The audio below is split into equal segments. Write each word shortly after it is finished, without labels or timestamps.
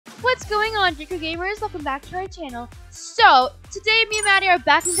going on, Drinker Gamers? Welcome back to our channel. So, today me and Maddie are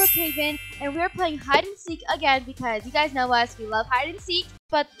back in Brookhaven, and we're playing hide and seek again because you guys know us, we love hide and seek,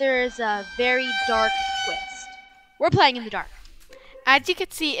 but there's a very dark twist. We're playing in the dark. As you can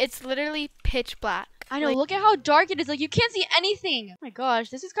see, it's literally pitch black. I know, look at how dark it is, like you can't see anything. Oh my gosh,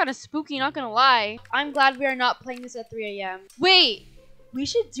 this is kind of spooky, not gonna lie. I'm glad we are not playing this at 3 a.m. Wait, we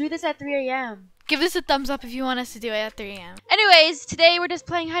should do this at 3 a.m. Give this a thumbs up if you want us to do it at 3 a.m. Anyways, today we're just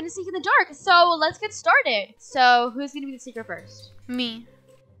playing hide and seek in the dark, so let's get started. So, who's gonna be the seeker first? Me.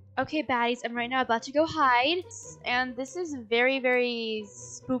 Okay, baddies, I'm right now about to go hide, and this is very, very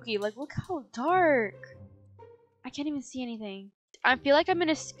spooky. Like, look how dark. I can't even see anything. I feel like I'm in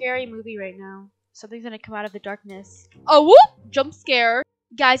a scary movie right now. Something's gonna come out of the darkness. Oh, whoop! Jump scare.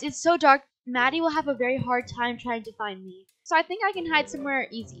 Guys, it's so dark. Maddie will have a very hard time trying to find me. So I think I can hide somewhere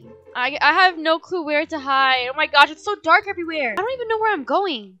easy. I have no clue where to hide. Oh my gosh, it's so dark everywhere. I don't even know where I'm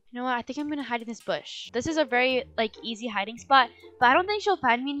going. You know what? I think I'm gonna hide in this bush. This is a very, like, easy hiding spot. But I don't think she'll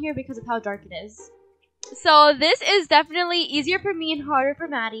find me in here because of how dark it is. So this is definitely easier for me and harder for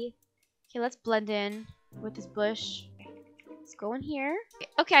Maddie. Okay, let's blend in with this bush. Let's go in here.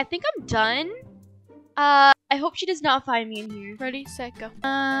 Okay, I think I'm done. I hope she does not find me in here. Ready, set, go.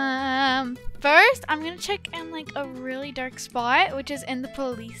 First, I'm gonna check in like a really dark spot, which is in the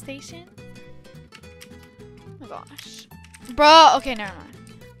police station. Oh my gosh. Bro, okay, never mind.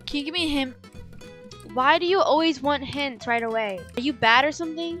 Can you give me a hint? Why do you always want hints right away? Are you bad or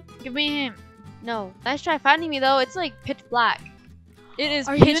something? Give me a hint. No. Nice try finding me though. It's like pitch black. It is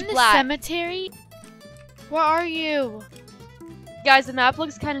pitch black. Are you in the cemetery? Where are you? Guys, the map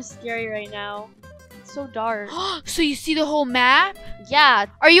looks kind of scary right now. It's so dark. So you see the whole map? Yeah.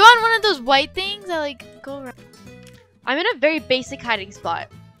 Are you on one of those white things that like go around? I'm in a very basic hiding spot.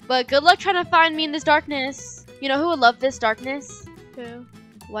 But good luck trying to find me in this darkness. You know who would love this darkness? Who?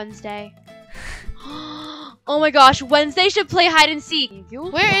 Wednesday. Oh my gosh, Wednesday should play hide and seek.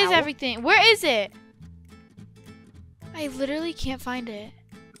 Where is everything? Where is it? I literally can't find it.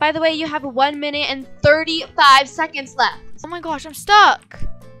 By the way, you have 1 minute and 35 seconds left. Oh my gosh, I'm stuck.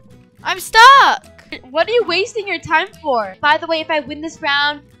 I'm stuck. What are you wasting your time for? By the way, if I win this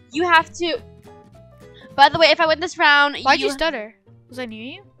round, you have to... Why'd you stutter? Was I near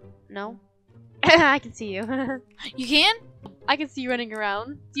you? No. I can see you. You can? I can see you running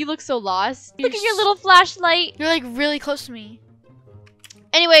around. You look so lost. Look at your little flashlight. You're like really close to me.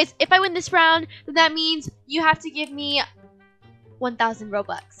 Anyways, if I win this round, then that means you have to give me 1,000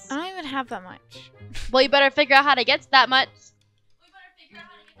 Robux. I don't even have that much. Well, you better figure out how to get to that much.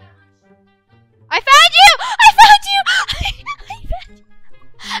 I found you! I found you!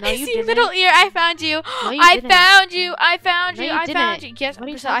 No, I you see your didn't. little ear. I found you. No, you I didn't. found you. I found No, you. you I found didn't. you. Yes, What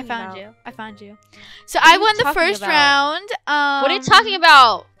are you I talking found about? you. I found you. So What are I you won the talking first about? round. What are you talking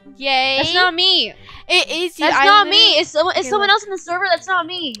about? Yay. That's not me. It is you. That's not me. It's someone else in the server. That's not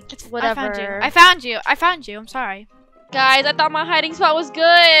me. Whatever. I found you. I found you. I'm sorry. Guys, I thought my hiding spot was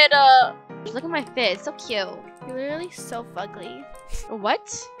good. Look at my fit. It's so cute. You're literally so fugly.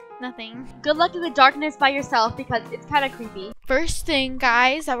 What? Nothing. Good luck in the darkness by yourself because it's kind of creepy. First thing,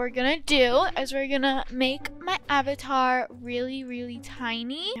 guys, that we're gonna do is we're gonna make my avatar really, really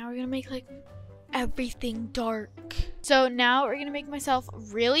tiny. Now we're gonna make like everything dark. So now we're gonna make myself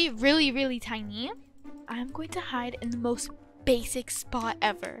really, really, really tiny. I'm going to hide in the most basic spot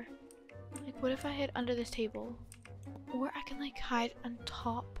ever. Like, what if I hid under this table? Or I can like hide on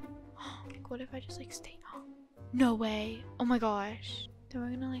top. Like, what if I just like stay? No way. Oh my gosh. Then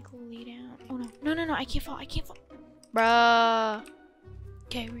we're gonna like lay down. Oh no. No, no, no. I can't fall. I can't fall. Bruh.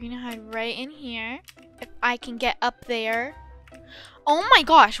 Okay, we're gonna hide right in here. If I can get up there. Oh my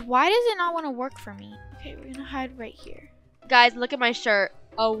gosh. Why does it not want to work for me? Okay, we're gonna hide right here. Guys, look at my shirt.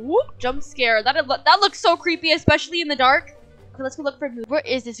 Oh, whoop. Jump scare. That looks so creepy, especially in the dark. Okay, let's go look for a move. Where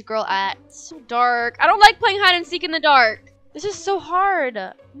is this girl at? So dark. I don't like playing hide and seek in the dark. This is so hard.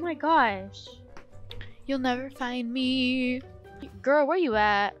 Oh my gosh. You'll never find me. Girl, where you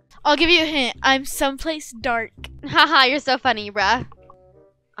at? I'll give you a hint. I'm someplace dark. Haha, you're so funny, bruh.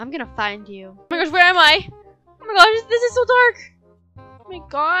 I'm gonna find you. Oh my gosh, where am I? Oh my gosh, this is so dark. Oh my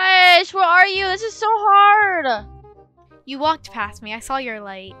gosh, where are you? This is so hard. You walked past me. I saw your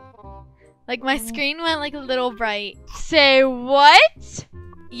light. Like my screen went like a little bright. Say what?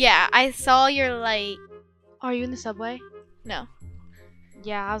 Yeah, I saw your light. Are you in the subway? No.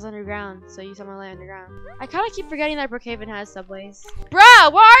 Yeah, I was underground, so you saw my light underground. I kind of keep forgetting that Brookhaven has subways.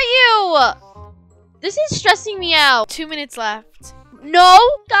 Bruh, where are you? This is stressing me out. 2 minutes left. No,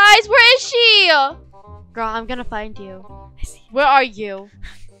 guys, where is she? Girl, I'm gonna find you. I see. Where are you?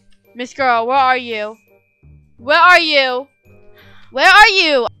 Miss Girl, where are you? Where are you? Where are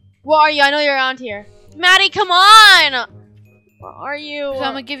you? Where are you? I know you're around here. Maddie, come on! Where are you? So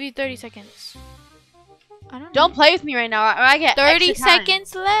I'm gonna give you 30 seconds. I don't know. Don't play with me right now, or I get 30 extra time.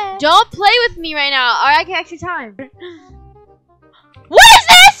 seconds left. Don't play with me right now, or I get extra time. What is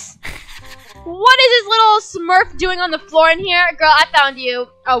this? What is this little smurf doing on the floor in here? Girl, I found you.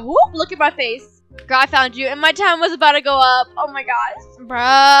 Oh, whoop, look at my face. Girl, I found you, and my time was about to go up. Oh my gosh.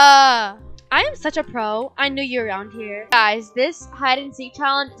 Bruh. I am such a pro. I knew you were around here. Guys, this hide and seek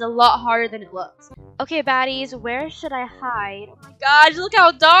challenge is a lot harder than it looks. Okay, baddies, where should I hide? Oh my gosh, look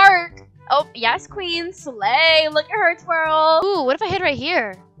how dark. Oh, yes, queen, slay. Look at her twirl. Ooh, what if I hid right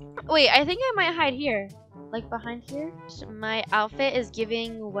here? Wait, I think I might hide here. Like behind here? My outfit is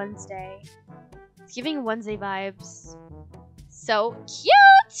giving Wednesday. It's giving Wednesday vibes. So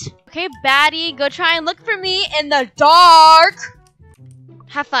cute. Okay, baddie, go try and look for me in the dark.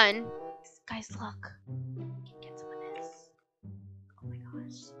 Have fun. Guys, look. Get some of this. Oh my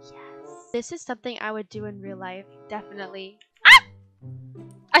gosh, yes. This is something I would do in real life, definitely. Ah!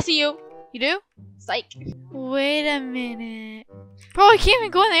 I see you. You do? Psych. Wait a minute. Bro, I can't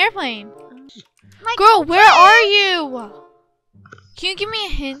even go in the airplane. My Girl, where are you? Can you give me a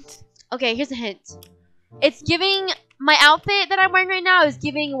hint? Okay, here's a hint. It's giving, my outfit that I'm wearing right now is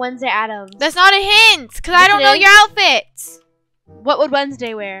giving Wednesday Addams. That's not a hint, because I Yes, don't it know is. your outfits. What would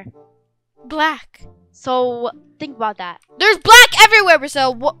Wednesday wear? Black. So, think about that. There's black everywhere,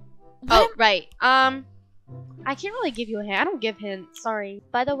 so what? Oh, right. I can't really give you a hint. I don't give hints. Sorry.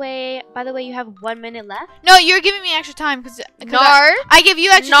 By the way, you have 1 minute left. No, you're giving me extra time because Nar. I give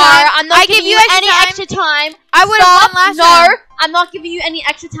you extra Nar. time. I'm not I giving give you any time. extra time. I would have won last Nar. round. I'm not giving you any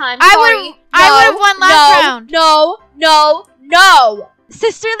extra time. I Sorry. would have won last round. No.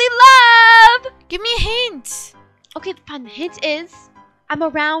 Sisterly love. Give me a hint. Okay, fine. The hint is I'm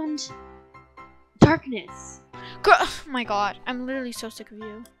around darkness. Girl, oh my god, I'm literally so sick of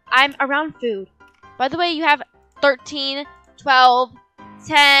you. I'm around food. By the way, you have 13, 12,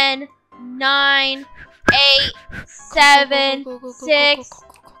 10, 9, 8, 7, 6,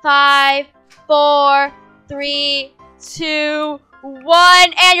 5, 4, 3, 2,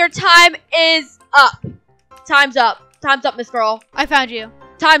 1, and your time is up. Time's up. Time's up, Miss Girl. I found you.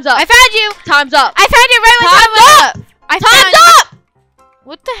 Time's up. I found you. Time's up. I found you right when time was up. Time's up.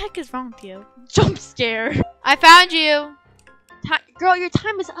 What the heck is wrong with you? Jump scare. I found you. Girl, your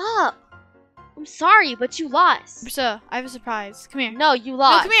time is up. I'm sorry, but you lost. Brisa, I have a surprise. Come here. No, you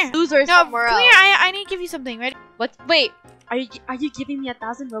lost. come here. Loser No, somewhere come else. here. I need to give you something. Ready? What? Wait. Are you giving me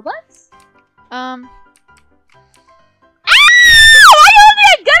 1,000 Robux? Ah! Why are you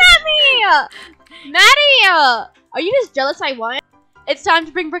being good at me? Maddie! Are you just jealous I won? It's time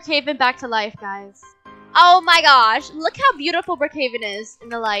to bring Brookhaven back to life, guys. Oh my gosh, look how beautiful Brookhaven is in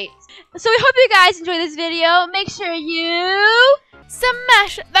the light. So we hope you guys enjoyed this video. Make sure you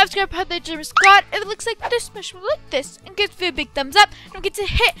Smash that subscribe button, the German squad. If it looks like this, smash it like this, and give it a big thumbs up. Don't forget to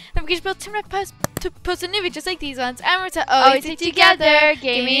hit notification bell to post a new video just like these ones. And we're to always stay together,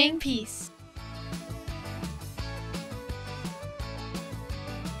 gaming peace.